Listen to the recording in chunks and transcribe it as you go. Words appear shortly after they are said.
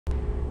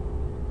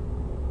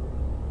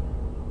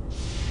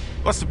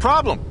What's the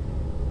problem?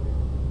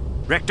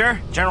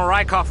 Richter, General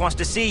Rykov wants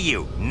to see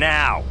you,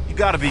 now. You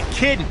gotta be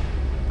kidding.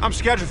 I'm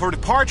scheduled for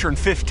departure in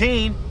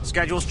 15.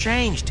 Schedule's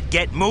changed.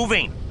 Get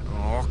moving.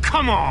 Oh,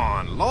 come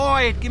on,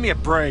 Lloyd. Give me a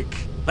break.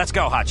 Let's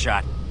go,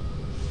 hotshot.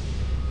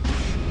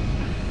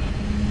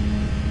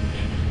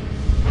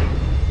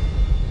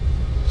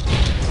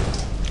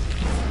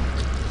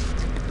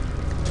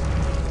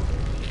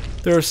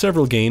 There are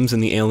several games in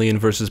the Alien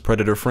vs.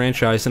 Predator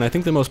franchise, and I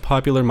think the most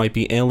popular might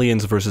be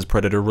Aliens vs.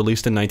 Predator,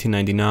 released in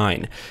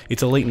 1999.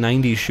 It's a late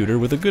 90s shooter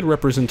with a good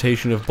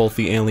representation of both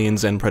the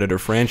Aliens and Predator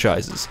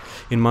franchises.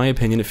 In my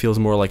opinion, it feels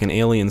more like an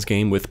Aliens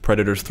game with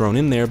Predators thrown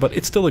in there, but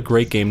it's still a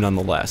great game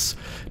nonetheless.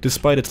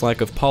 Despite its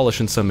lack of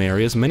polish in some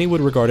areas, many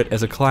would regard it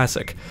as a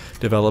classic.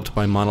 Developed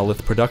by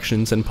Monolith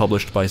Productions and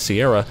published by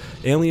Sierra,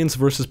 Aliens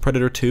vs.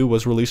 Predator 2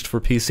 was released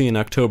for PC in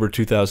October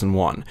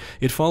 2001.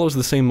 It follows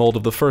the same mold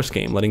of the first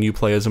game, letting you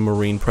play as a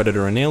Marine,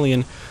 Predator, and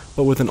Alien,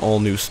 but with an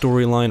all-new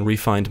storyline,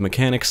 refined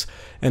mechanics,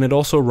 and it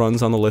also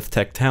runs on the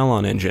Lithtech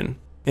Talon engine.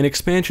 An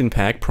expansion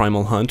pack,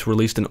 Primal Hunt,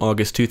 released in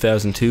August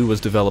 2002, was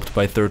developed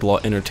by Third Law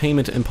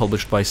Entertainment and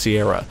published by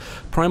Sierra.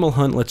 Primal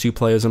Hunt lets you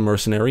play as a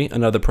mercenary,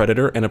 another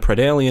predator, and a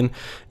predalien,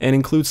 and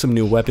includes some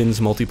new weapons,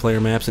 multiplayer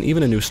maps, and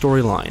even a new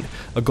storyline.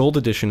 A gold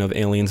edition of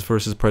Aliens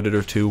vs.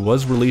 Predator 2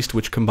 was released,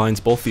 which combines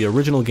both the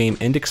original game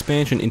and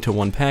expansion into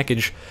one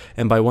package,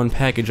 and by one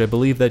package I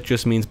believe that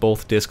just means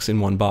both discs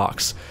in one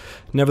box.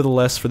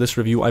 Nevertheless, for this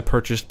review I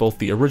purchased both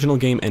the original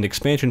game and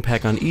expansion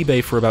pack on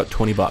eBay for about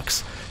 20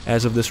 bucks.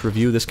 As of this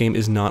review, this game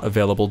is not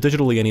available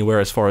digitally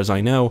anywhere as far as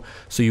I know,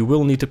 so you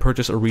will need to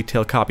purchase a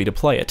retail copy to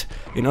play it.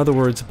 In other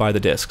words, buy the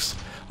discs.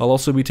 I'll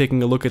also be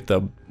taking a look at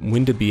the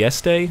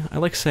Windebieste? I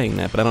like saying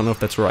that, but I don't know if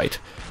that's right.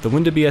 The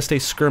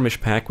Windebieste Skirmish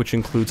pack, which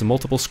includes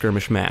multiple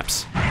skirmish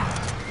maps.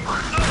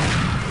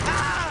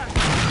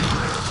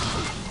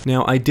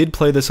 Now, I did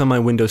play this on my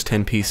Windows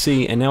 10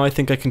 PC, and now I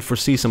think I can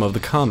foresee some of the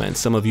comments.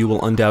 Some of you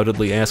will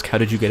undoubtedly ask, how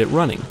did you get it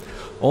running?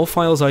 All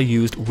files I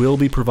used will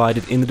be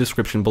provided in the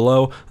description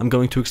below. I'm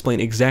going to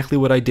explain exactly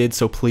what I did,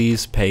 so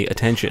please pay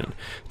attention.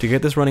 To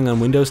get this running on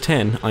Windows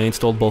 10, I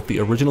installed both the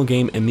original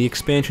game and the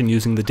expansion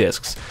using the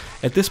discs.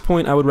 At this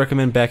point, I would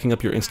recommend backing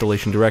up your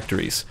installation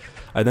directories.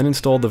 I then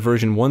installed the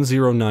version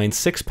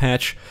 1096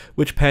 patch,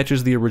 which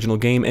patches the original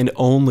game and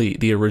only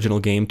the original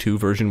game to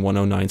version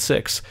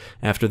 1096.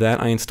 After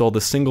that, I installed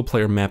the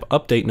single-player map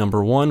update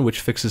number 1,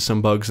 which fixes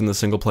some bugs in the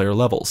single-player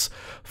levels.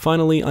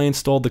 Finally, I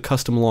installed the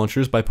custom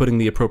launchers by putting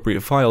the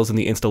appropriate files in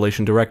the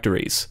installation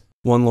directories.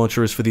 One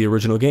launcher is for the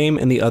original game,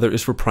 and the other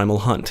is for Primal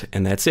Hunt,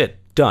 and that's it.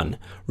 Done.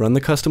 Run the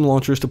custom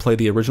launchers to play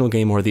the original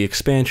game or the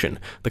expansion.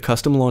 The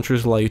custom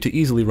launchers allow you to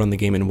easily run the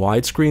game in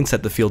widescreen,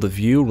 set the field of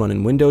view, run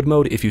in windowed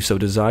mode if you so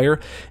desire,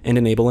 and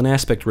enable an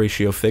aspect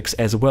ratio fix,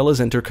 as well as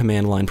enter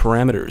command line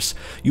parameters.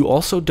 You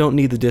also don't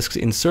need the discs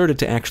inserted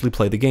to actually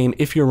play the game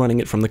if you're running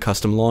it from the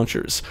custom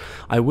launchers.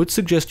 I would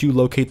suggest you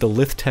locate the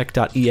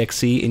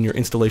lithtech.exe in your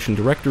installation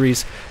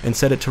directories and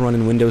set it to run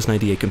in Windows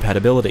 98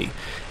 compatibility.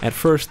 At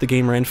first, the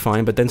game ran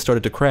fine, but then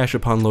started to crash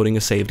upon loading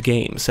a saved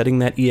game. Setting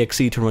that exe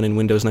to run in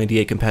Windows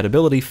 98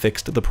 compatibility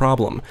fixed the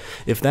problem.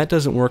 If that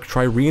doesn't work,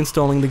 try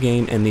reinstalling the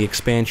game and the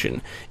expansion.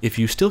 If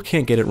you still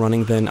can't get it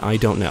running, then I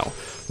don't know.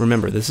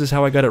 Remember, this is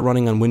how I got it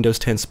running on Windows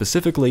 10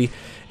 specifically,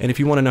 and if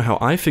you want to know how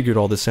I figured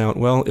all this out,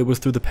 well, it was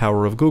through the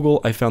power of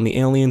Google. I found the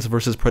Aliens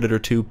vs. Predator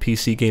 2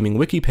 PC Gaming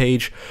Wiki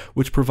page,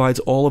 which provides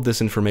all of this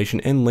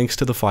information and links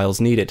to the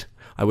files needed.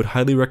 I would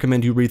highly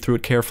recommend you read through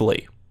it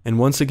carefully. And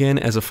once again,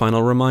 as a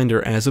final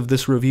reminder, as of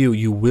this review,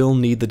 you will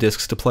need the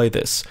discs to play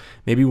this.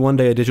 Maybe one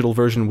day a digital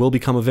version will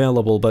become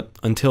available, but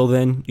until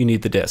then, you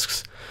need the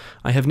discs.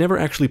 I have never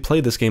actually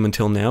played this game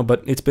until now,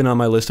 but it's been on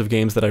my list of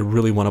games that I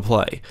really want to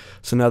play.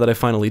 So now that I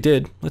finally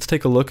did, let's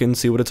take a look and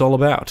see what it's all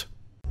about.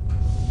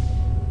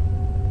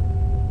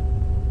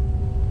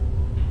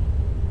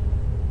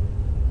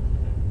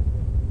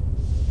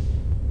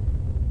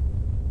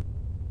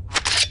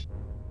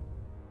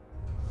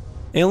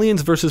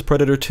 Aliens vs.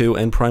 Predator 2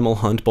 and Primal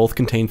Hunt both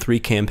contain 3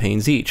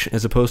 campaigns each.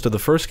 As opposed to the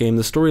first game,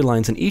 the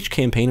storylines in each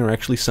campaign are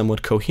actually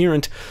somewhat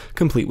coherent,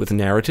 complete with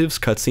narratives,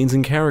 cutscenes,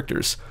 and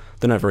characters.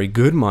 They're not very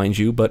good, mind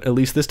you, but at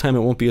least this time it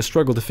won't be a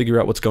struggle to figure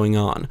out what's going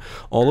on.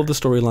 All of the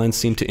storylines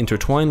seem to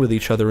intertwine with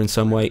each other in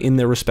some way in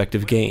their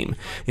respective game.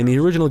 In the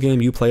original game,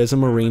 you play as a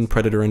Marine,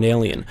 Predator, and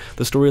Alien.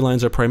 The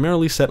storylines are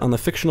primarily set on the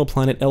fictional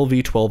planet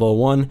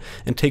LV-1201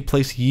 and take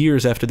place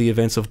years after the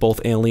events of both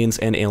Aliens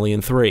and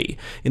Alien 3.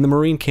 In the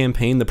Marine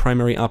campaign, the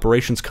primary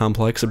operations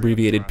complex,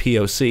 abbreviated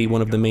POC,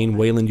 one of the main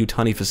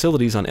Weyland-Yutani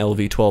facilities on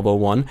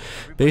LV-1201,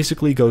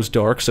 basically goes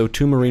dark, so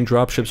 2 Marine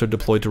dropships are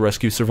deployed to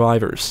rescue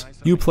survivors.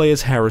 You play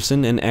as Harrison,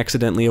 person and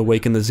accidentally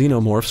awaken the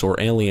xenomorphs, or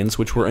aliens,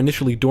 which were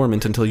initially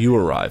dormant until you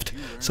arrived.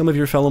 Some of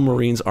your fellow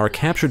Marines are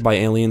captured by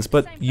aliens,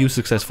 but you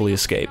successfully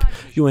escape.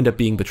 You end up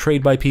being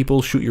betrayed by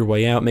people, shoot your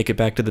way out, make it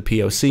back to the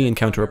POC,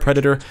 encounter a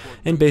Predator,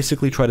 and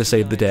basically try to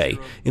save the day.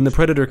 In the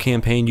Predator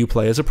campaign, you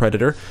play as a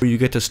Predator, where you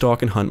get to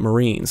stalk and hunt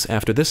Marines.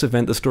 After this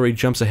event, the story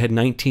jumps ahead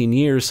 19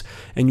 years,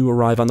 and you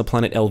arrive on the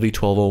planet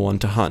LV-1201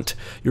 to hunt.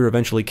 You're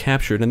eventually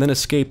captured and then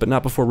escape, but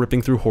not before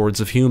ripping through hordes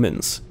of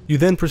humans. You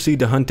then proceed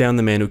to hunt down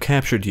the man who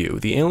captured you.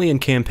 The Alien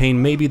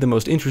campaign may be the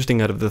most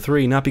interesting out of the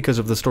three, not because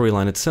of the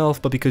storyline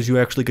itself, but because you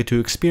actually get to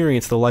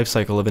experience the life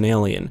cycle of an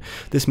alien.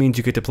 This means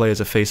you get to play as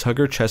a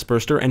facehugger,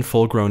 chestburster, and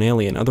full-grown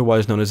alien,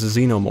 otherwise known as a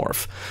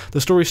xenomorph. The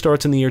story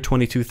starts in the year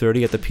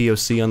 2230 at the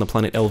POC on the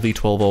planet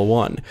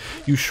LV-1201.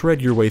 You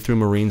shred your way through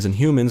Marines and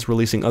humans,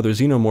 releasing other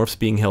xenomorphs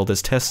being held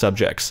as test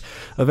subjects.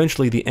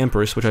 Eventually, the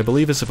Empress, which I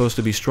believe is supposed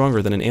to be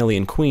stronger than an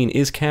alien queen,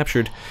 is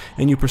captured,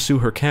 and you pursue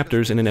her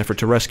captors in an effort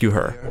to rescue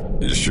her.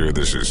 You sure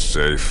this is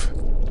safe?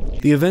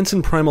 The events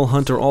in Primal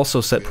Hunt are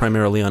also set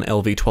primarily on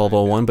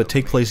LV-1201, but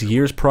take place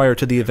years prior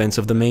to the events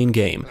of the main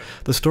game.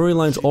 The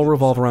storylines all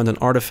revolve around an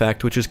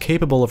artifact which is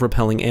capable of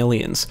repelling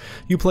aliens.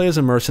 You play as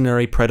a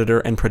mercenary,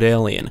 predator, and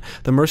predalien.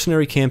 The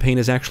mercenary campaign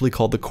is actually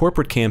called the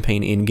corporate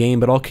campaign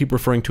in-game, but I'll keep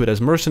referring to it as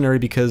mercenary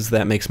because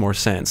that makes more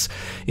sense.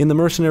 In the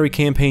mercenary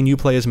campaign, you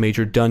play as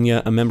Major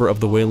Dunya, a member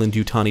of the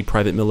Weyland-Yutani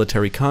private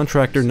military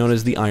contractor known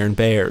as the Iron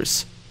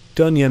Bears.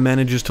 Dunya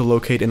manages to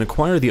locate and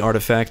acquire the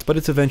artifact, but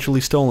it's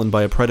eventually stolen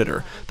by a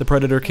Predator. The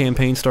Predator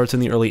campaign starts in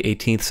the early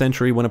 18th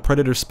century when a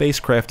Predator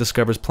spacecraft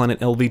discovers planet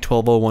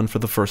LV-1201 for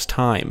the first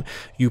time.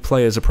 You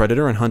play as a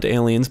Predator and hunt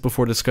aliens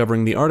before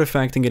discovering the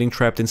artifact and getting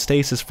trapped in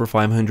stasis for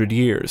 500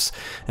 years.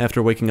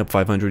 After waking up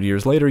 500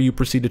 years later, you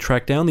proceed to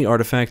track down the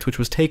artifact, which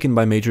was taken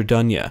by Major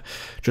Dunya.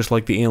 Just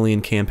like the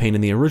Alien campaign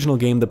in the original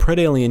game, the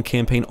Predalien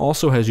campaign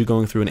also has you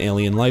going through an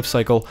alien life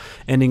cycle,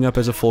 ending up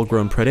as a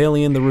full-grown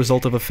Predalien, the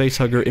result of a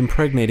facehugger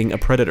impregnating a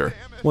Predator.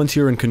 Once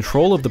you're in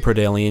control of the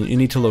Predalien, you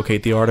need to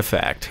locate the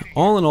artifact.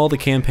 All in all, the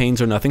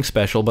campaigns are nothing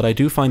special, but I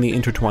do find the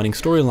intertwining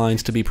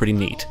storylines to be pretty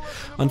neat.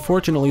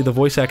 Unfortunately, the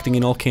voice acting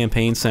in all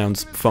campaigns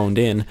sounds phoned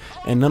in,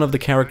 and none of the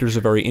characters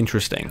are very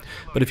interesting.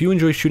 But if you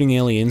enjoy shooting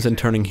aliens and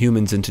turning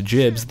humans into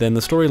jibs, then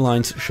the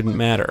storylines shouldn't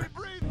matter.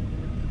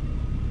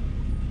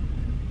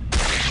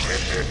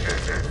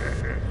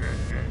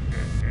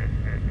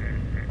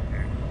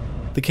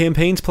 The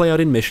campaigns play out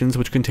in missions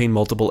which contain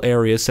multiple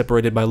areas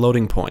separated by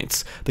loading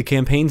points. The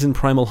campaigns in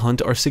Primal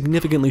Hunt are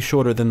significantly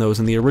shorter than those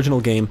in the original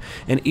game,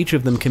 and each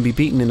of them can be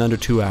beaten in under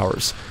 2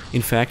 hours.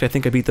 In fact, I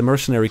think I beat the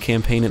Mercenary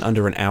campaign in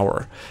under an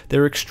hour.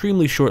 Their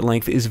extremely short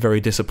length is very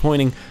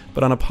disappointing,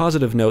 but on a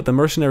positive note, the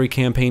Mercenary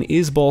campaign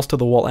is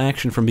balls-to-the-wall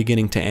action from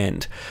beginning to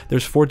end.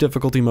 There's 4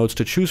 difficulty modes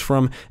to choose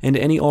from, and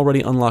any already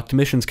unlocked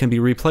missions can be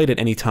replayed at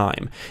any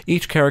time.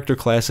 Each character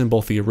class in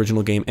both the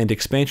original game and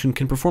expansion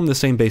can perform the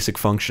same basic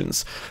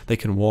functions.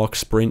 They can walk,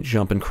 sprint,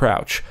 jump, and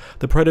crouch.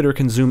 The Predator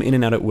can zoom in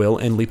and out at will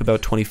and leap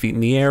about 20 feet in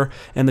the air,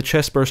 and the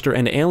Chestburster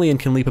and Alien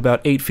can leap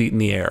about 8 feet in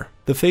the air.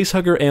 The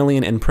Facehugger,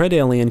 Alien, and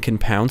Predalien can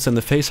pounce, and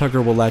the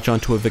Facehugger will latch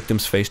onto a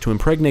victim's face to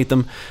impregnate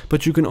them,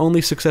 but you can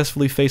only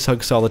successfully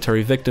facehug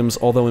solitary victims,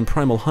 although in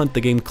Primal Hunt the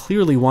game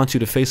clearly wants you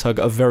to facehug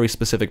a very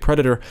specific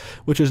Predator,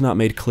 which is not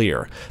made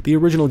clear. The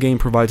original game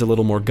provides a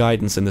little more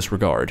guidance in this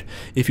regard.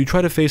 If you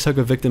try to facehug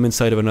a victim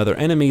inside of another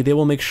enemy, they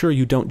will make sure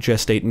you don't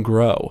gestate and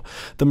grow.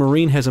 The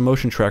Marine has a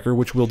motion tracker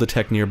which will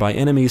detect nearby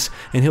enemies,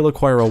 and he'll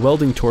acquire a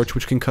welding torch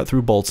which can cut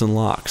through bolts and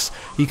locks.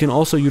 He can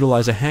also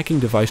utilize a hacking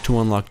device to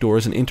unlock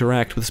doors and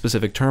interact with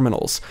specific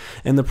terminals,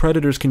 and the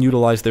Predators can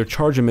utilize their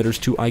charge emitters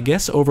to, I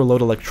guess,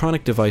 overload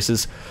electronic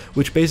devices,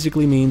 which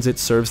basically means it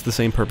serves the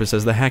same purpose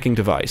as the hacking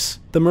device.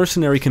 The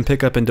Mercenary can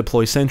pick up and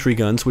deploy sentry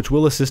guns, which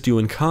will assist you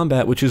in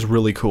combat, which is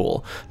really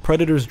cool.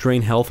 Predators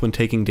drain health when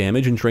taking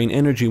damage and drain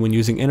energy when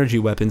using energy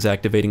weapons,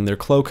 activating their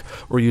cloak,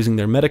 or using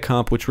their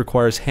metacomp, which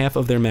requires half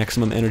of their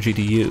maximum energy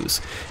to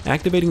use.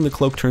 Activating the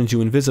cloak turns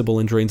you invisible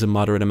and drains a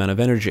moderate amount of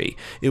energy.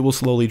 It will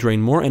slowly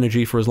drain more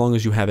energy for as long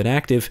as you have it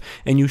active,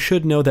 and you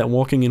should know that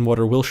walking in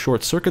water will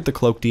short-circuit the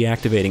cloak,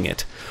 deactivating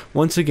it.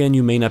 Once again,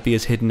 you may not be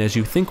as hidden as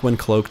you think when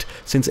cloaked,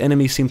 since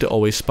enemies seem to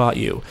always spot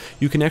you.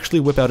 You can actually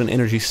whip out an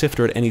energy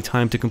sifter at any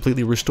time to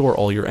completely restore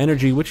all your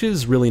energy, which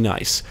is really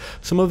nice.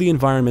 Some of the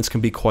environments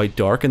can be quite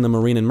dark, and the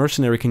Marine and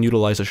Mercenary can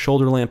utilize a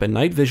shoulder lamp and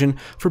night vision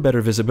for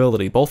better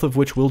visibility, both of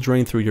which will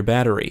drain through your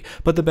battery,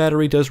 but the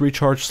battery does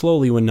recharge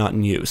slowly when not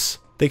in use.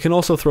 They can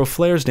also throw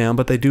flares down,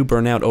 but they do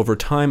burn out over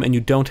time and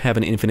you don't have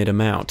an infinite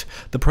amount.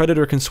 The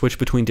Predator can switch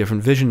between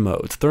different vision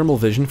modes: thermal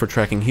vision for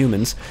tracking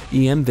humans,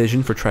 EM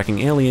vision for tracking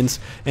aliens,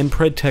 and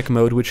PredTech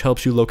mode, which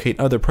helps you locate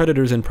other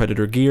Predators and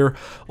Predator gear,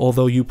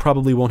 although you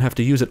probably won't have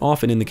to use it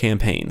often in the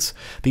campaigns.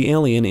 The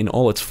Alien, in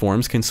all its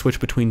forms, can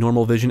switch between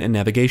normal vision and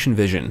navigation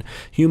vision.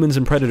 Humans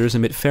and Predators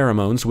emit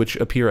pheromones, which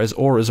appear as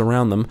auras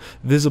around them,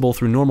 visible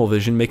through normal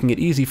vision, making it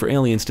easy for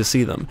aliens to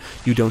see them.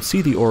 You don't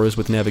see the auras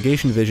with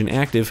navigation vision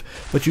active,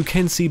 but you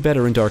can see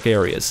better in dark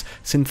areas.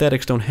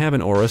 Synthetics don't have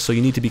an aura, so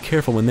you need to be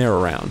careful when they're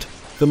around.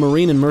 The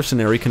Marine and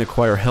Mercenary can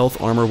acquire health,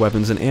 armor,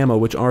 weapons, and ammo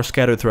which are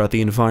scattered throughout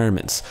the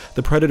environments.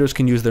 The Predators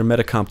can use their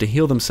metacomp to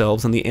heal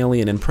themselves, and the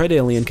Alien and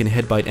Predalien can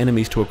headbite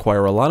enemies to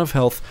acquire a lot of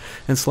health,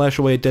 and slash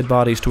away at dead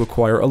bodies to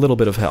acquire a little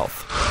bit of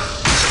health.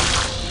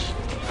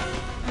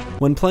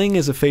 When playing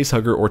as a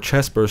facehugger or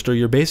chestburster,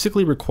 you're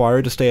basically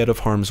required to stay out of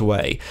harm's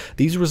way.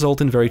 These result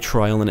in very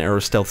trial and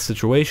error stealth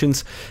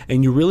situations,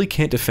 and you really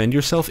can't defend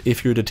yourself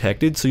if you're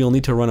detected, so you'll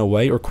need to run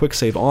away or quick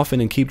save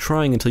often and keep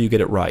trying until you get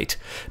it right.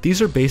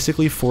 These are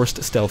basically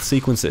forced stealth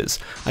sequences.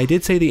 I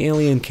did say the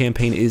Alien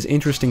campaign is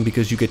interesting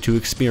because you get to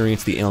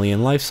experience the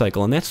Alien life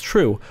cycle, and that's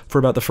true for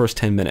about the first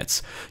 10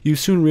 minutes. You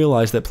soon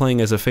realize that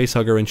playing as a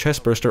facehugger and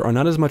chestburster are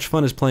not as much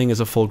fun as playing as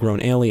a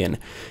full-grown alien,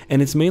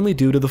 and it's mainly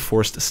due to the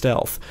forced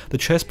stealth. The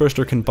chestburster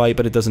can bite,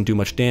 but it doesn't do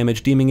much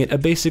damage, deeming it a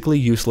basically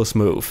useless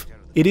move.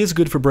 It is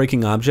good for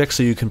breaking objects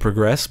so you can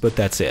progress, but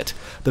that's it.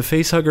 The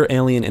facehugger,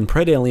 alien, and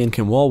predalien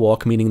can wall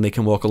walk, meaning they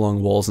can walk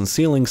along walls and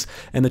ceilings,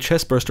 and the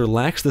chestburster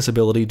lacks this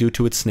ability due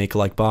to its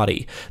snake-like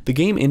body. The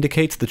game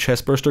indicates the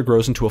chestburster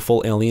grows into a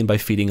full alien by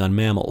feeding on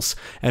mammals.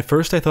 At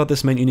first I thought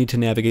this meant you need to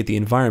navigate the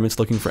environments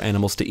looking for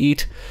animals to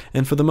eat,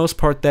 and for the most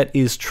part that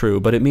is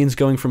true, but it means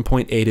going from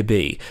point A to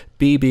B,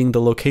 B being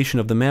the location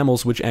of the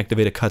mammals which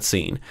activate a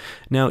cutscene.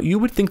 Now, you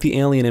would think the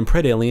alien and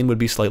predalien would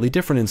be slightly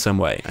different in some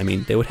way. I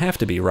mean, they would have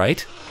to be,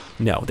 right?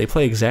 No, they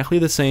play exactly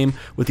the same,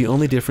 with the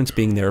only difference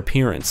being their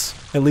appearance.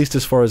 At least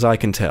as far as I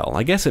can tell.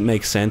 I guess it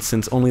makes sense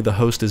since only the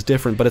host is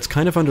different, but it's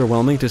kind of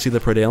underwhelming to see the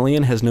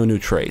Predalien has no new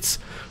traits.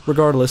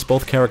 Regardless,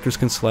 both characters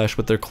can slash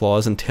with their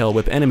claws and tail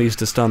whip enemies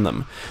to stun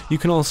them. You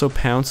can also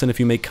pounce, and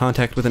if you make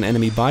contact with an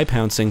enemy by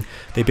pouncing,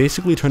 they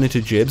basically turn into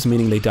gibs,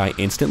 meaning they die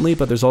instantly,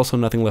 but there's also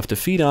nothing left to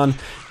feed on,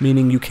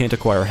 meaning you can't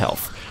acquire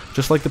health.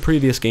 Just like the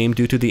previous game,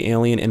 due to the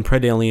alien and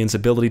predalien's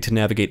ability to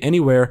navigate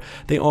anywhere,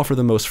 they offer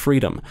the most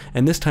freedom,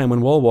 and this time when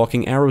wall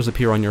walking, arrows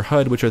appear on your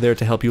HUD which are there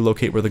to help you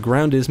locate where the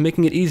ground is,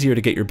 making it easier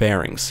to get your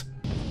bearings.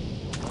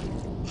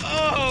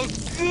 Oh,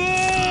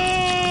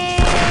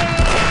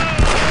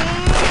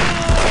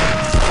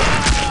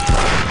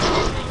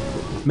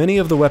 Many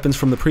of the weapons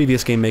from the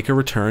previous game maker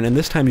return, and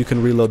this time you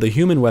can reload the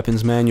human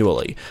weapons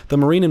manually. The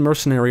Marine and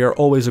Mercenary are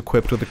always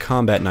equipped with a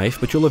combat knife,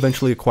 but you'll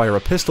eventually acquire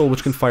a pistol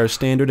which can fire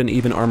standard and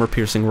even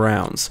armor-piercing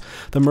rounds.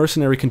 The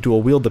Mercenary can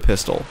dual-wield the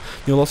pistol.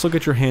 You'll also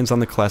get your hands on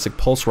the classic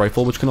pulse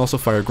rifle, which can also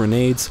fire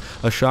grenades,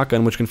 a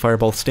shotgun which can fire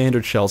both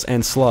standard shells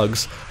and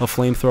slugs, a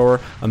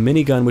flamethrower, a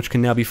minigun which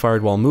can now be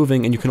fired while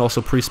moving, and you can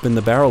also pre-spin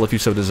the barrel if you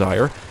so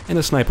desire, and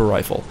a sniper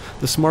rifle.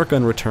 The smart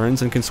gun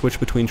returns and can switch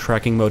between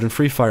tracking mode and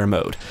free fire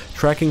mode.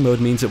 Tracking mode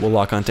means it will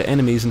lock onto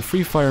enemies, and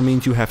free fire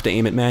means you have to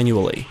aim it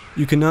manually.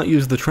 You cannot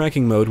use the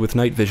tracking mode with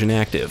night vision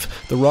active.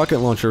 The rocket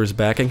launcher is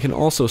back and can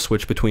also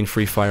switch between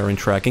free fire and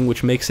tracking,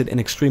 which makes it an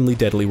extremely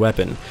deadly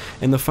weapon.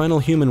 And the final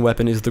human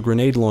weapon is the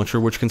grenade launcher,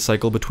 which can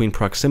cycle between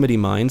proximity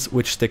mines,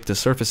 which stick to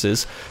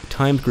surfaces,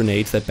 timed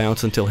grenades that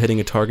bounce until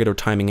hitting a target or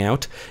timing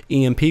out,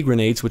 EMP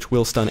grenades which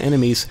will stun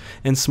enemies,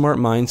 and smart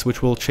mines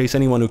which will chase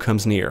anyone who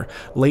comes near.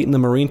 Late in the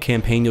Marine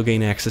campaign you'll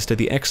gain access to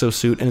the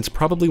exosuit, and it's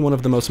probably one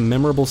of the most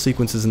memorable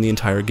sequences in the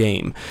entire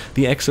game.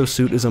 The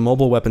exosuit is a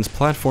mobile weapons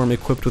platform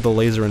equipped with a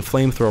laser and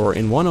flamethrower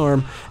in one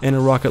arm and a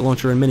rocket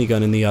launcher and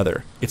minigun in the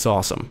other. It's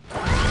awesome.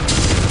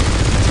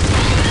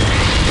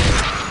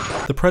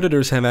 The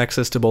Predators have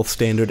access to both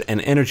standard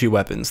and energy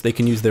weapons. They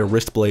can use their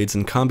wrist blades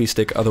and combi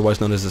stick, otherwise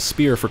known as a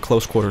spear, for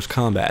close quarters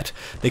combat.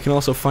 They can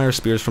also fire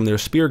spears from their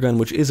spear gun,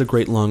 which is a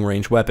great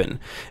long-range weapon.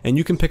 And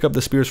you can pick up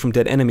the spears from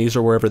dead enemies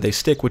or wherever they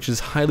stick, which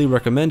is highly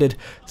recommended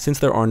since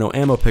there are no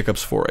ammo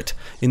pickups for it.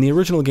 In the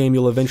original game,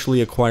 you'll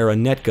eventually acquire a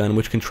net gun,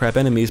 which can trap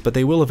enemies, but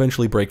they will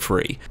eventually break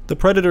free. The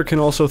Predator can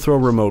also throw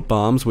remote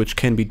bombs, which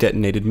can be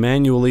detonated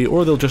manually,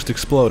 or they'll just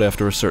explode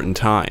after a certain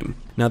time.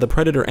 Now, the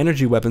Predator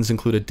energy weapons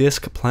include a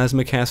disc,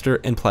 plasma caster,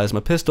 and plasma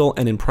pistol,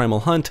 and in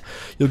Primal Hunt,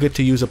 you'll get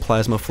to use a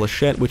plasma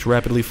flechette which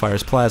rapidly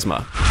fires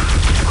plasma.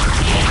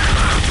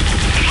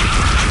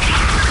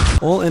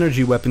 All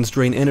energy weapons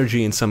drain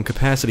energy in some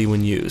capacity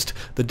when used.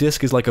 The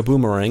disc is like a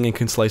boomerang and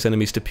can slice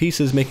enemies to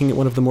pieces, making it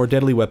one of the more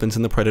deadly weapons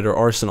in the Predator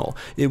arsenal.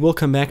 It will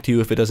come back to you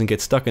if it doesn't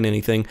get stuck in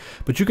anything,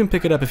 but you can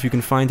pick it up if you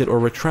can find it or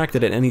retract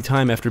it at any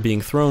time after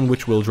being thrown,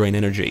 which will drain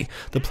energy.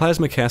 The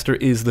plasma caster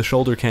is the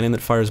shoulder cannon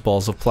that fires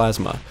balls of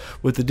plasma.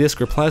 With the disc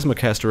or plasma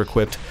caster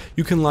equipped,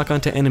 you can lock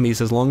onto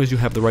enemies as long as you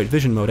have the right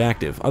vision mode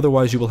active,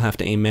 otherwise you will have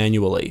to aim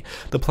manually.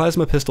 The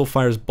plasma pistol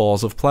fires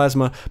balls of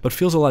plasma, but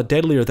feels a lot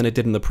deadlier than it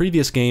did in the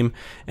previous game,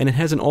 and it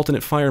has an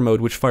alternate fire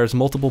mode which fires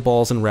multiple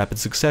balls in rapid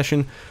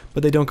succession,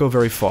 but they don't go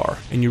very far,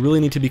 and you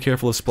really need to be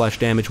careful of splash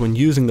damage when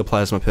using the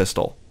plasma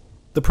pistol.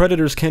 The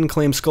Predators can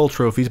claim skull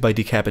trophies by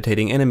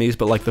decapitating enemies,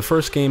 but like the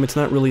first game, it's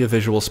not really a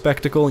visual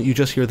spectacle, you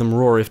just hear them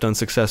roar if done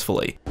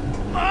successfully.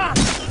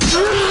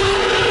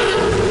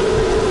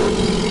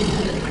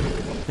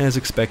 As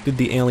expected,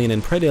 the Alien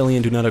and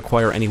Predalien do not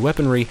acquire any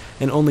weaponry,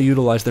 and only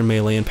utilize their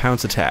melee and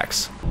pounce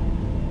attacks.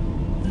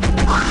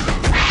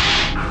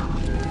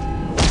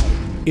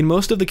 In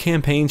most of the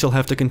campaigns, you'll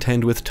have to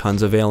contend with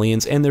tons of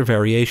aliens and their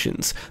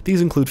variations.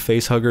 These include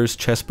facehuggers,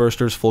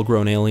 chestbursters,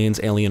 full-grown aliens,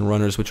 alien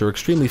runners which are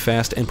extremely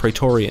fast, and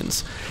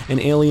praetorians. And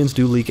aliens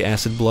do leak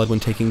acid blood when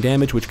taking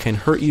damage, which can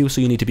hurt you,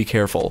 so you need to be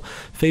careful.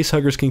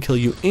 Facehuggers can kill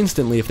you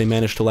instantly if they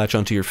manage to latch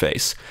onto your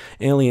face.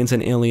 Aliens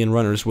and alien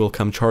runners will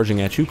come charging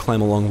at you,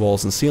 climb along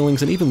walls and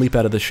ceilings, and even leap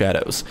out of the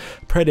shadows.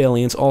 Pred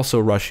aliens also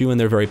rush you, and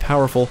they're very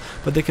powerful,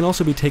 but they can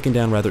also be taken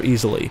down rather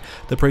easily.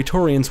 The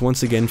praetorians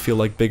once again feel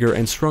like bigger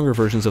and stronger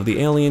versions of the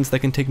aliens that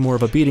can take more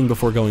of a beating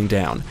before going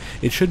down.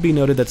 It should be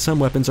noted that some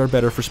weapons are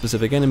better for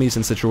specific enemies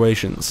and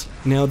situations.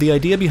 Now, the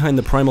idea behind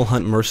the Primal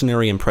Hunt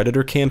Mercenary and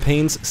Predator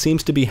campaigns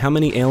seems to be how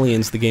many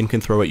aliens the game can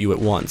throw at you at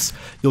once.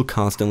 You'll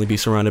constantly be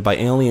surrounded by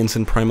aliens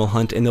in Primal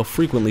Hunt, and they'll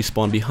frequently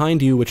spawn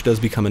behind you, which does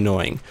become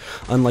annoying.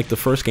 Unlike the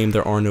first game,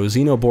 there are no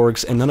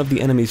Xenoborgs, and none of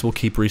the enemies will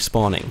keep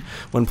respawning.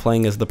 When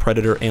playing as the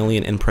Predator,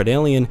 Alien, and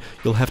Predalien,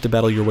 you'll have to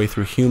battle your way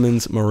through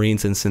humans,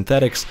 marines, and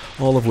synthetics,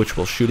 all of which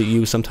will shoot at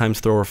you, sometimes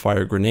throw or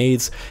fire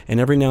grenades,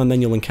 and every now and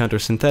then you'll encounter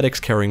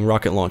synthetics carrying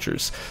rocket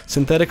launchers.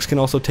 Synthetics can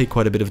also take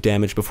quite a bit of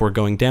damage before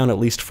going down, at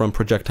least from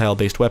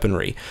projectile-based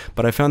weaponry,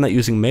 but I found that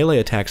using melee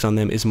attacks on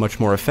them is much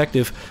more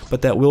effective,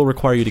 but that will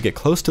require you to get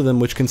close to them,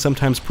 which can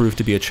sometimes prove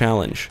to be a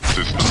challenge.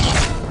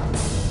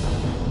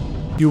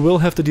 You will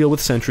have to deal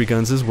with sentry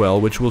guns as well,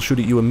 which will shoot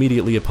at you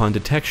immediately upon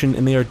detection,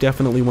 and they are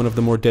definitely one of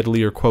the more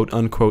deadlier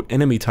quote-unquote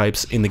enemy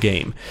types in the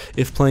game.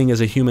 If playing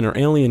as a human or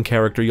alien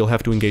character, you'll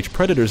have to engage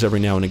predators every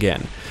now and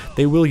again.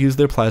 They will use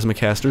their plasma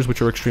casters,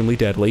 which are extremely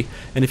deadly,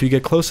 and if you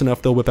get close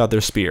enough, they'll whip out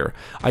their spear.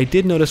 I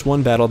did notice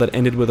one battle that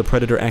ended with a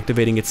predator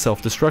activating its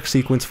self-destruct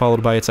sequence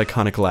followed by its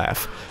iconic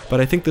laugh, but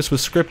I think this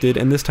was scripted,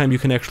 and this time you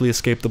can actually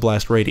escape the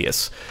blast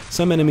radius.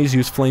 Some enemies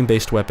use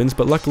flame-based weapons,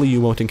 but luckily you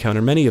won't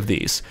encounter many of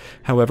these.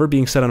 However,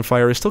 being set on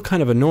fire is still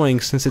kind of annoying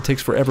since it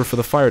takes forever for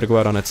the fire to go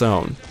out on its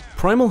own.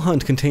 Primal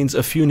Hunt contains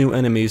a few new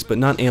enemies, but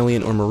not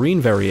alien or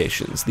marine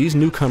variations. These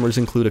newcomers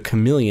include a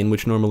chameleon,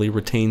 which normally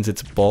retains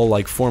its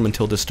ball-like form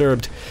until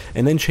disturbed,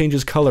 and then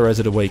changes color as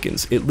it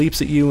awakens. It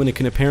leaps at you, and it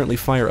can apparently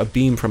fire a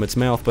beam from its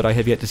mouth, but I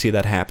have yet to see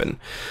that happen.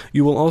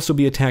 You will also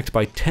be attacked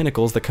by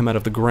tentacles that come out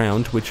of the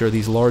ground, which are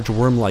these large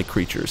worm-like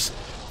creatures.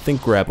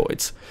 Think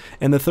graboids.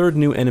 And the third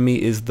new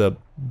enemy is the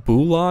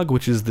Bulog,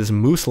 which is this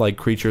moose-like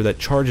creature that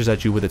charges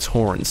at you with its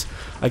horns.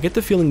 I get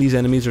the feeling these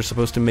enemies are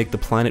supposed to make the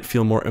planet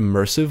feel more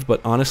immersive, but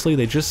honestly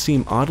they just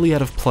seem oddly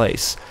out of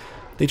place.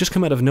 They just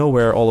come out of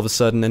nowhere all of a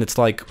sudden, and it's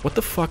like, what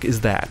the fuck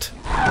is that?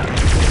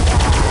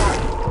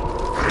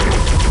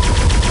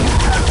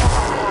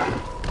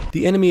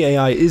 The enemy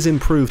AI is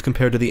improved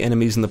compared to the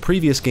enemies in the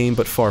previous game,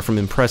 but far from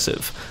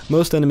impressive.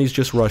 Most enemies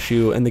just rush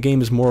you, and the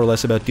game is more or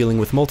less about dealing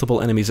with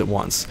multiple enemies at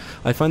once.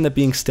 I find that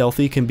being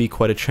stealthy can be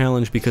quite a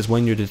challenge because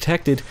when you're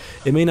detected,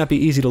 it may not be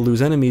easy to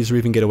lose enemies or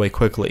even get away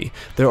quickly.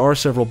 There are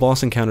several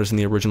boss encounters in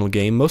the original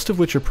game, most of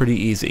which are pretty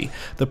easy.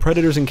 The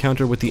Predator's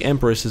encounter with the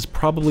Empress is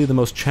probably the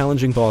most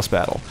challenging boss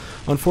battle.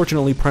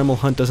 Unfortunately, Primal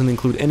Hunt doesn't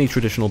include any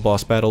traditional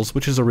boss battles,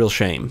 which is a real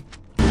shame.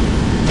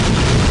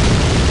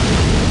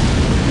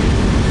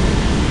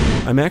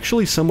 I'm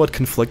actually somewhat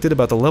conflicted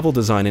about the level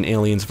design in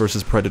Aliens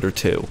vs. Predator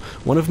 2.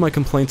 One of my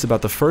complaints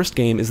about the first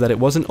game is that it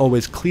wasn't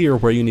always clear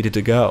where you needed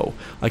to go.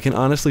 I can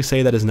honestly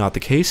say that is not the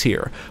case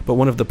here, but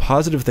one of the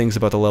positive things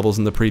about the levels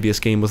in the previous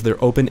game was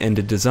their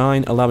open-ended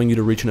design, allowing you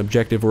to reach an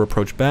objective or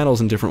approach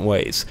battles in different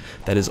ways.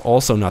 That is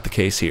also not the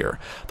case here.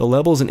 The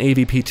levels in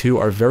AVP 2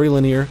 are very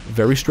linear,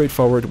 very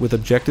straightforward, with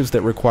objectives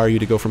that require you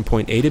to go from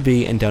point A to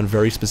B and down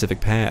very specific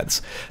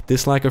paths.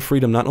 This lack of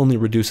freedom not only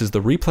reduces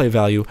the replay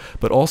value,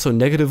 but also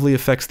negatively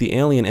affects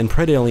the Alien and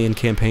Predalien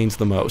campaigns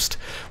the most.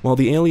 While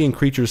the alien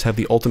creatures have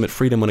the ultimate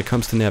freedom when it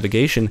comes to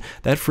navigation,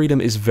 that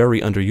freedom is very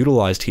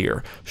underutilized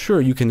here.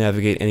 Sure, you can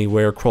navigate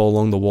anywhere, crawl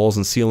along the walls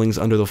and ceilings,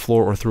 under the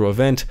floor, or through a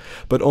vent,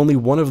 but only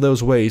one of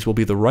those ways will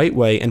be the right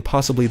way and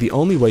possibly the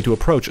only way to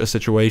approach a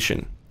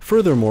situation.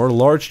 Furthermore,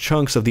 large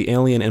chunks of the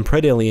Alien and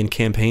Predalien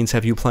campaigns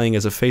have you playing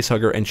as a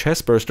facehugger and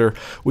chestburster,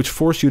 which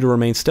force you to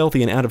remain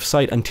stealthy and out of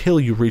sight until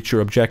you reach your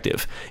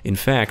objective. In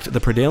fact, the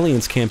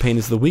Predalien's campaign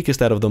is the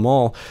weakest out of them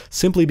all,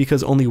 simply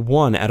because only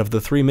one out of the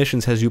 3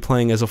 missions has you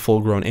playing as a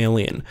full-grown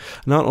alien.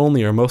 Not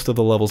only are most of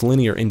the levels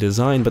linear in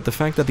design, but the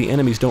fact that the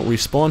enemies don't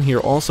respawn here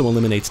also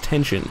eliminates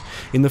tension.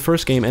 In the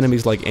first game,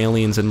 enemies like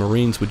aliens and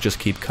marines would just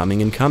keep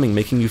coming and coming,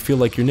 making you feel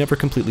like you're never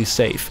completely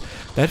safe.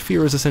 That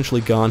fear is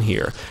essentially gone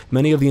here.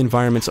 Many of the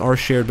environments are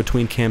shared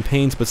between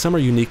campaigns, but some are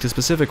unique to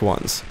specific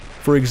ones.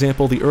 For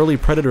example, the early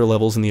Predator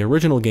levels in the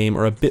original game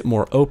are a bit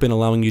more open,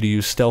 allowing you to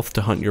use stealth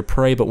to hunt your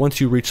prey, but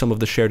once you reach some of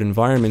the shared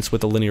environments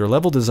with a linear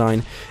level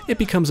design, it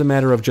becomes a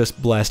matter of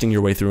just blasting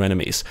your way through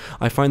enemies.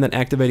 I find that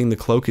activating the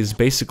cloak is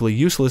basically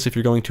useless if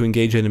you're going to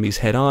engage enemies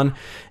head-on,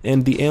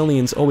 and the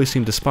aliens always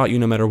seem to spot you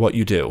no matter what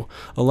you do.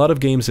 A lot of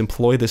games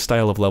employ this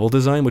style of level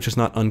design, which is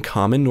not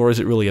uncommon, nor is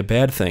it really a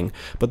bad thing,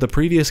 but the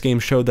previous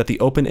game showed that the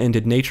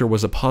open-ended nature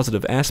was a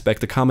positive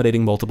aspect,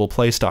 accommodating multiple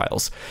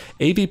playstyles.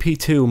 AVP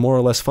 2 more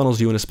or less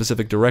funnels you in a specific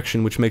specific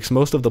direction, which makes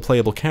most of the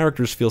playable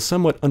characters feel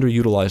somewhat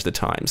underutilized at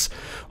times.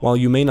 While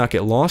you may not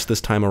get lost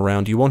this time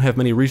around, you won't have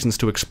many reasons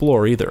to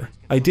explore either.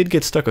 I did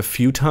get stuck a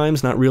few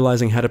times not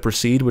realizing how to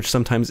proceed, which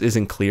sometimes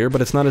isn't clear,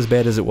 but it's not as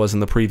bad as it was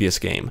in the previous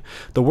game.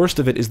 The worst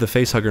of it is the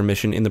Facehugger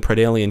mission in the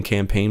Predalien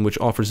campaign, which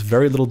offers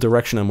very little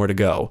direction on where to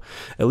go.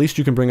 At least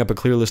you can bring up a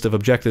clear list of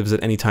objectives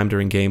at any time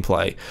during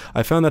gameplay.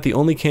 I found that the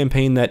only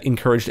campaign that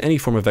encouraged any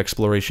form of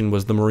exploration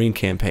was the Marine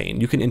campaign.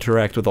 You can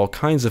interact with all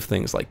kinds of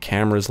things like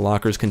cameras,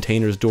 lockers,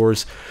 containers,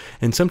 doors,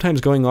 and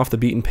sometimes going off the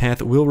beaten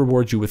path will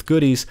reward you with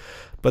goodies,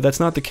 but that's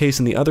not the case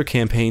in the other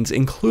campaigns,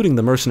 including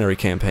the Mercenary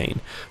campaign.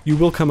 You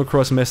will come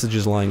across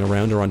messages lying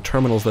around or on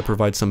terminals that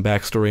provide some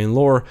backstory and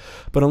lore,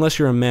 but unless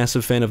you're a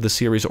massive fan of the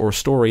series or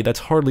story, that's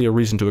hardly a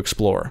reason to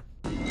explore.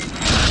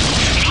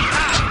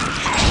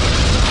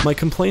 My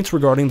complaints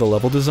regarding the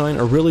level design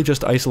are really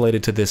just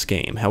isolated to this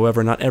game.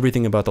 However, not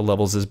everything about the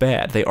levels is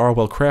bad. They are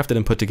well crafted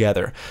and put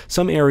together.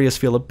 Some areas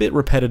feel a bit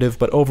repetitive,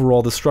 but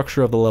overall the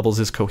structure of the levels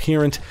is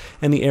coherent,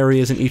 and the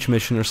areas in each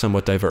mission are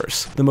somewhat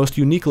diverse. The most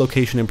unique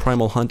location in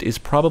Primal Hunt is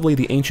probably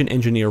the Ancient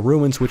Engineer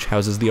Ruins, which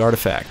houses the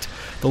artifact.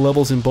 The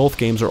levels in both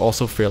games are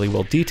also fairly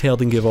well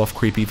detailed and give off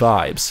creepy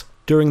vibes.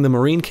 During the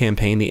Marine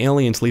campaign, the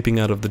aliens leaping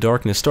out of the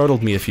darkness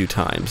startled me a few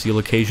times. You'll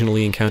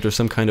occasionally encounter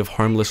some kind of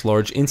harmless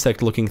large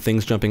insect-looking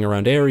things jumping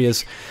around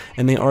areas,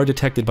 and they are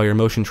detected by your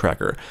motion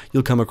tracker.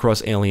 You'll come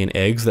across alien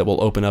eggs that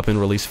will open up and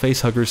release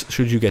facehuggers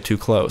should you get too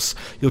close.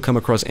 You'll come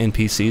across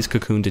NPCs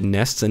cocooned in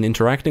nests, and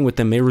interacting with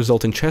them may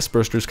result in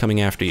chestbursters coming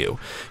after you.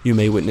 You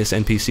may witness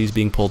NPCs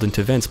being pulled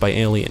into vents by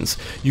aliens.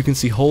 You can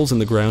see holes in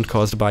the ground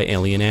caused by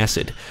alien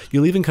acid.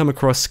 You'll even come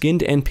across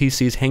skinned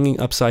NPCs hanging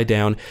upside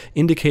down,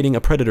 indicating a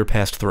predator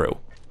passed through.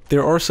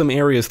 There are some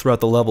areas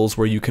throughout the levels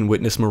where you can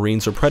witness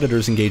Marines or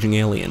Predators engaging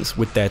aliens.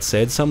 With that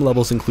said, some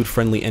levels include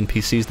friendly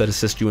NPCs that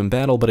assist you in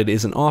battle, but it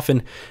isn't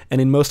often, and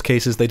in most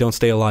cases they don't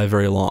stay alive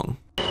very long.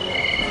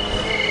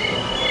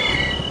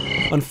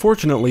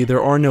 Unfortunately,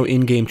 there are no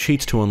in-game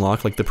cheats to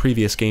unlock like the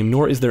previous game,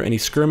 nor is there any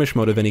skirmish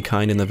mode of any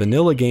kind in the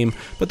vanilla game,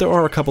 but there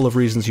are a couple of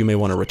reasons you may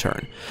want to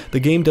return. The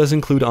game does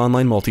include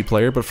online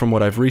multiplayer, but from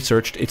what I've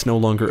researched, it's no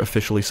longer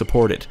officially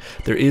supported.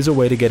 There is a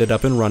way to get it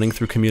up and running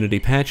through community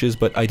patches,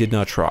 but I did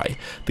not try.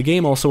 The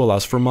game also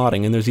allows for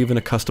modding, and there's even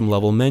a custom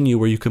level menu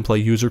where you can play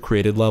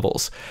user-created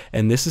levels.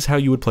 And this is how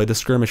you would play the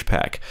Skirmish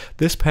pack.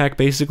 This pack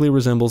basically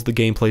resembles the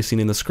gameplay seen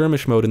in the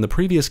Skirmish mode in the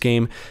previous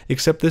game,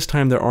 except this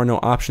time there are no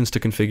options to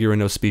configure and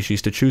no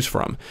species to choose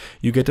from.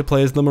 You get to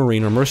play as the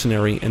Marine or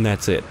Mercenary, and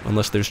that's it,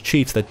 unless there's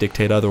cheats that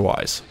dictate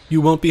otherwise.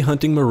 You won't be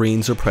hunting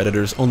Marines or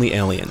Predators, only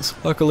aliens.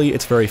 Luckily,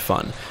 it's very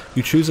fun.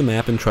 You choose a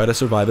map and try to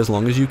survive as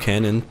long as you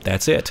can, and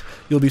that's it.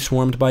 You'll be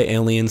swarmed by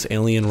aliens,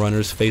 alien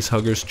runners,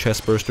 facehuggers,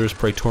 chestbursters,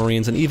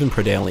 Praetorians, and even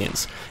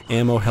Predaliens.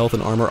 Ammo, health,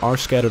 and armor are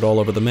scattered all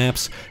over the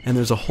maps, and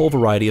there's a whole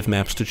variety of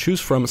maps to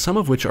choose from, some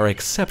of which are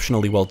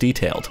exceptionally well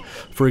detailed.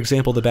 For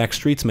example, the Back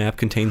Streets map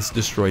contains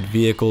destroyed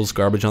vehicles,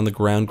 garbage on the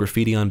ground,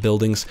 graffiti on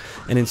buildings,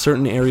 and in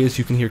certain areas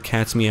you can hear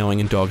cats meowing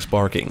and dogs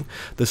barking.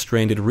 The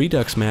Stranded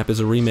Redux map is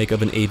a remake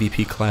of an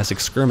AVP classic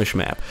Skirmish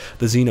map.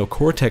 The Xeno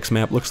Cortex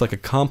map looks like a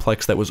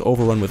complex that was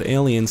overrun with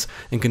aliens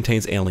and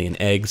contains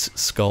alien eggs,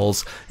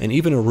 skulls, and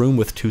even a room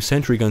with 2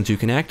 sentry guns you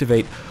can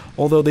activate,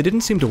 although they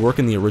didn't seem to work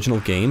in the original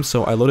game,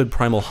 so I loaded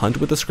Primal Hunt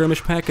with the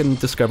Skirmish pack and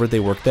discovered they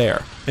worked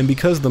there. And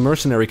because the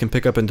Mercenary can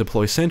pick up and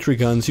deploy sentry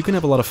guns, you can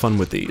have a lot of fun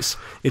with these.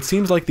 It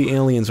seems like the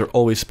aliens are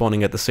always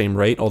spawning at the same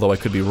rate, although I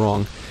could be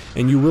wrong,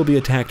 and you will be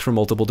attacked from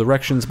multiple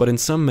directions, but in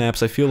some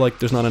maps I feel like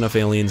there's not enough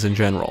aliens in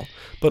general.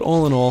 But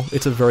all in all,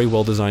 it's a very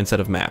well designed set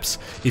of maps.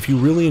 If you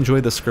really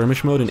enjoy the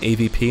Skirmish mode in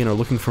AVP and are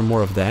looking for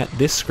more of that,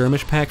 this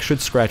Skirmish pack should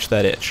scratch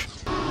that itch.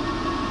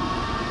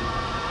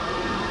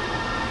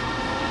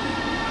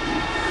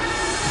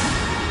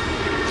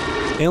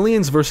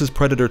 Aliens vs.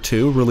 Predator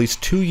 2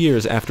 released 2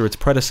 years after its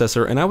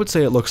predecessor, and I would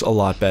say it looks a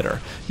lot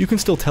better. You can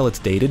still tell it's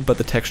dated, but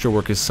the texture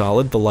work is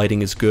solid, the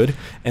lighting is good,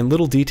 and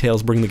little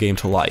details bring the game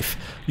to life.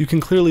 You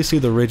can clearly see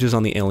the ridges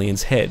on the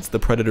aliens' heads, the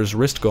Predator's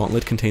wrist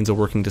gauntlet contains a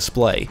working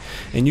display,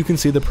 and you can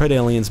see the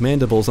Predalien's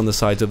mandibles on the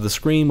sides of the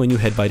screen when you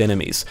headbite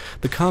enemies.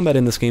 The combat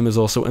in this game is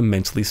also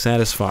immensely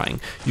satisfying.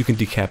 You can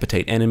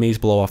decapitate enemies,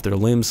 blow off their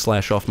limbs,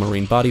 slash off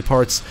Marine body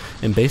parts,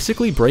 and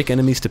basically break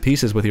enemies to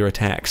pieces with your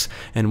attacks,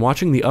 and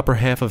watching the upper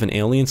half of an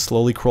alien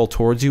slowly crawl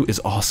towards you is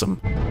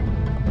awesome.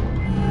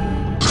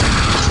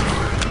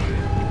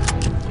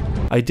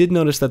 I did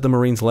notice that the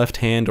Marine's left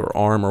hand or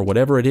arm or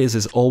whatever it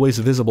is always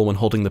visible when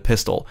holding the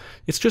pistol.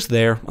 It's just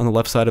there on the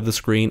left side of the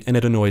screen and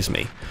it annoys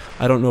me.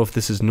 I don't know if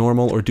this is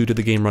normal or due to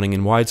the game running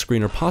in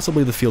widescreen or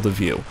possibly the field of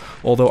view,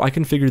 although I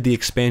configured the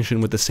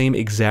expansion with the same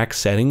exact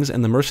settings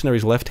and the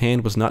Mercenary's left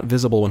hand was not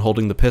visible when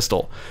holding the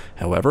pistol.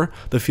 However,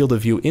 the field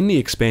of view in the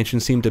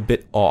expansion seemed a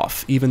bit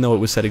off, even though it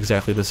was set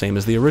exactly the same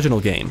as the original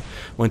game.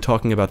 When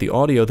talking about the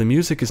audio, the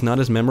music is not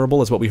as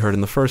memorable as what we heard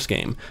in the first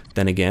game.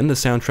 Then again, the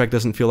soundtrack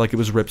doesn't feel like it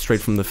was ripped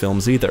straight from the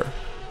films either.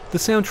 The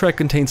soundtrack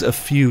contains a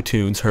few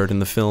tunes heard in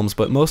the films,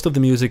 but most of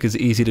the music is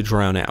easy to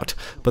drown out.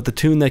 But the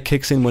tune that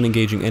kicks in when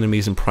engaging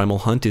enemies in Primal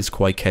Hunt is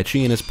quite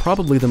catchy and is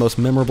probably the most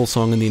memorable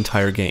song in the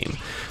entire game.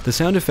 The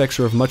sound effects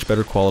are of much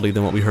better quality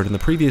than what we heard in the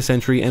previous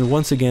entry, and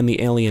once again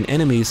the alien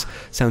enemies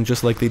sound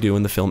just like they do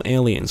in the film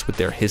Aliens, with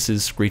their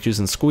hisses, screeches,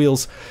 and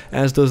squeals,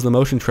 as does the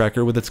motion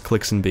tracker with its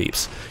clicks and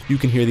beeps. You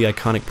can hear the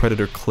iconic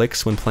Predator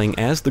clicks when playing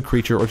as the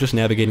creature or just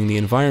navigating the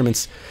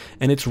environments,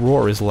 and its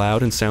roar is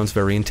loud and sounds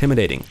very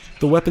intimidating.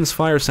 The weapons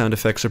fire sound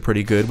effects are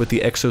pretty good, with the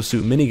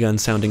exosuit minigun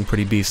sounding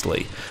pretty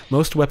beastly.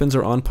 Most weapons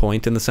are on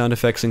point, and the sound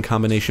effects in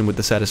combination with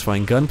the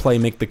satisfying gunplay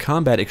make the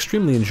combat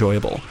extremely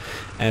enjoyable.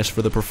 As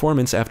for the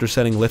performance, after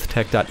setting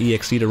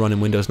lithtech.exe to run in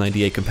Windows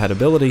 98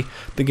 compatibility,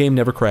 the game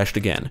never crashed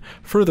again.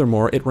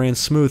 Furthermore, it ran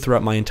smooth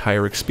throughout my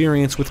entire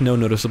experience with no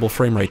noticeable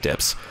framerate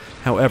dips.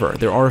 However,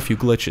 there are a few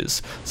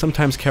glitches.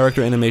 Sometimes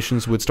character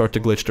animations would start to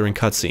glitch during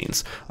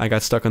cutscenes. I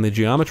got stuck on the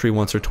geometry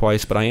once or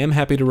twice, but I am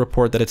happy to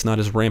report that it's not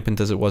as rampant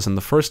as it was in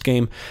the first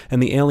game,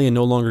 and the alien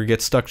no longer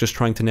gets stuck just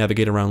trying to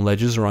navigate around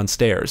ledges or on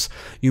stairs.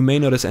 You may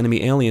notice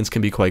enemy aliens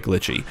can be quite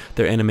glitchy.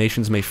 Their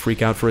animations may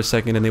freak out for a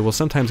second, and they will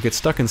sometimes get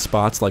stuck in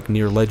spots like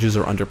near ledges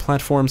or under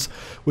platforms,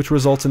 which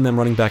results in them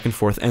running back and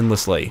forth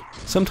endlessly.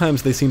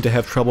 Sometimes they seem to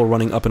have trouble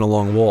running up and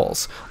along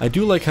walls. I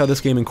do like how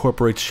this game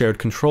incorporates shared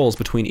controls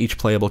between each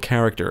playable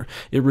character.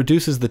 It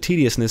reduces the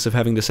tediousness of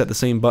having to set the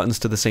same buttons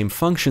to the same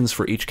functions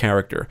for each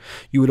character.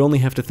 You would only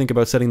have to think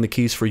about setting the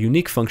keys for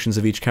unique functions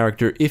of each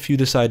character if you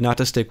decide not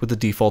to stick with the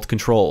default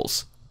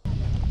controls.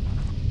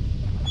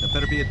 That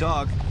better be a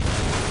dog.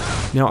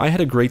 Now, I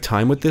had a great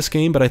time with this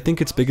game, but I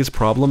think its biggest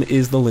problem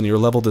is the linear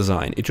level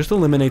design. It just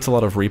eliminates a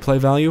lot of replay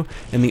value,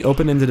 and the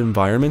open-ended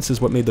environments is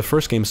what made the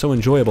first game so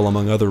enjoyable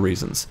among other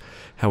reasons.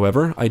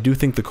 However, I do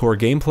think the core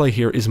gameplay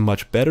here is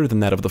much better than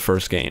that of the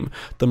first game.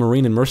 The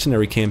Marine and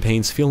Mercenary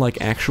campaigns feel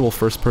like actual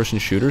first-person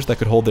shooters that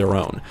could hold their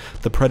own.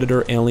 The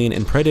Predator, Alien,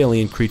 and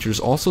Predalien creatures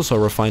also saw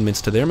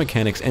refinements to their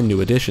mechanics and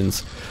new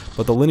additions,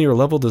 but the linear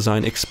level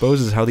design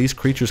exposes how these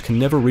creatures can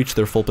never reach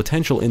their full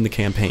potential in the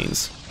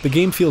campaigns. The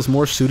game feels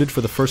more suited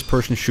for the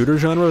first-person shooter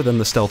genre than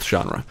the stealth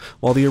genre.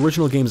 While the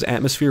original game's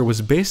atmosphere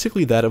was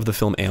basically that of the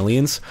film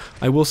Aliens,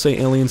 I will say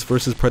Aliens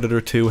vs.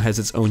 Predator 2 has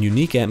its own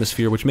unique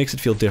atmosphere which makes it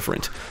feel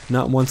different.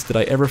 Not once did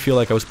I ever feel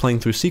like I was playing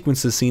through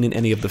sequences seen in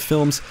any of the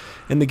films,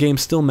 and the game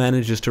still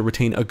manages to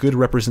retain a good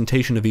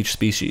representation of each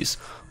species,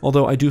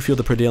 although I do feel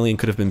the Predalien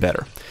could have been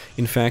better.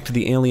 In fact,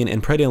 the Alien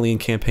and Predalien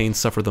campaigns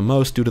suffer the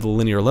most due to the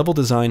linear level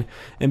design,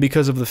 and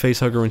because of the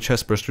facehugger and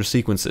chestburster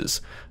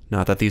sequences.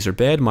 Not that these are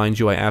bad, mind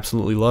you, I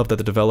absolutely love that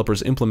the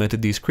developers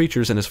implemented these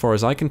creatures, and as far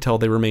as I can tell,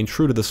 they remain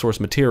true to the source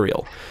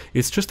material.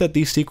 It's just that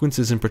these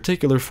sequences in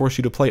particular force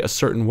you to play a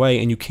certain way,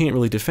 and you can't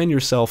really defend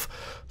yourself,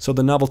 so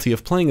the novelty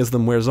of playing as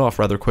them wears off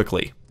rather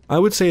quickly. I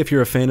would say if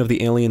you're a fan of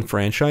the Alien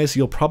franchise,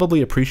 you'll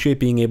probably appreciate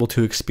being able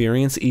to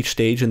experience each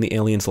stage in the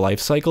Alien's life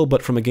cycle,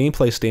 but from a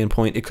gameplay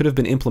standpoint, it could have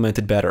been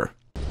implemented better.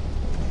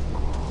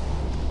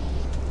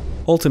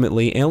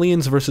 Ultimately,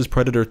 Aliens vs.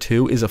 Predator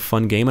 2 is a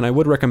fun game and I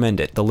would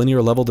recommend it. The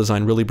linear level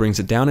design really brings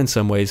it down in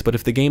some ways, but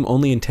if the game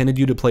only intended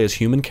you to play as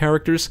human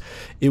characters,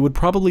 it would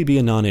probably be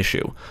a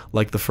non-issue.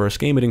 Like the first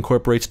game, it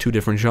incorporates two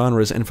different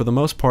genres and for the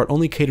most part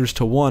only caters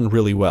to one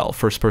really well,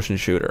 first-person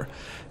shooter.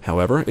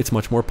 However, it's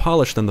much more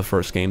polished than the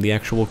first game, the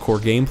actual core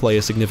gameplay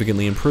is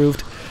significantly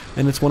improved,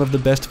 and it's one of the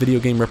best video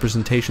game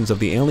representations of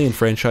the Alien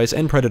franchise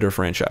and Predator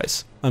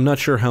franchise. I'm not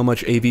sure how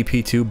much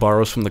AVP2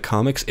 borrows from the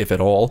comics, if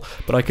at all,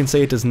 but I can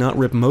say it does not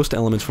rip most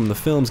elements from the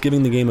films,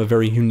 giving the game a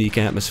very unique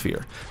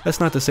atmosphere. That's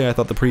not to say I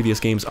thought the previous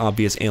game's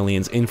obvious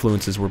Aliens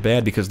influences were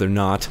bad, because they're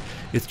not.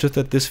 It's just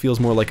that this feels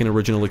more like an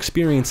original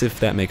experience, if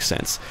that makes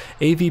sense.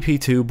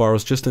 AVP2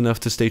 borrows just enough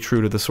to stay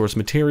true to the source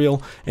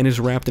material, and is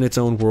wrapped in its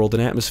own world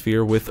and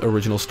atmosphere with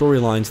original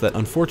storylines that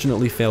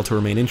unfortunately fail to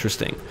remain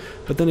interesting.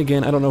 But then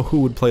again, I don't know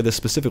who would play this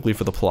specifically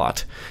for the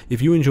plot.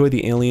 If you enjoy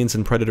the Aliens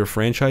and Predator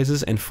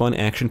franchises and fun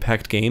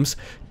action-packed games,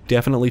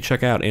 definitely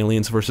check out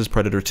Aliens vs.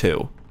 Predator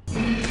 2.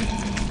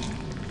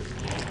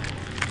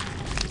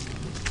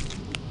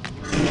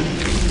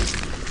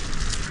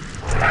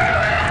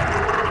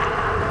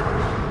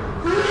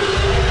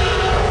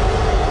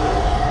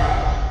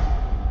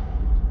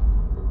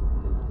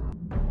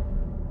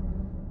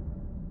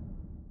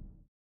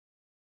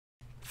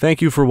 Thank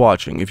you for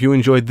watching. If you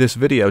enjoyed this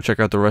video, check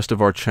out the rest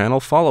of our channel,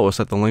 follow us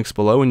at the links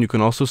below, and you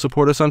can also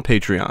support us on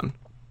Patreon.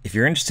 If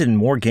you're interested in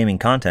more gaming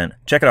content,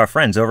 check out our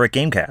friends over at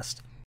GameCast.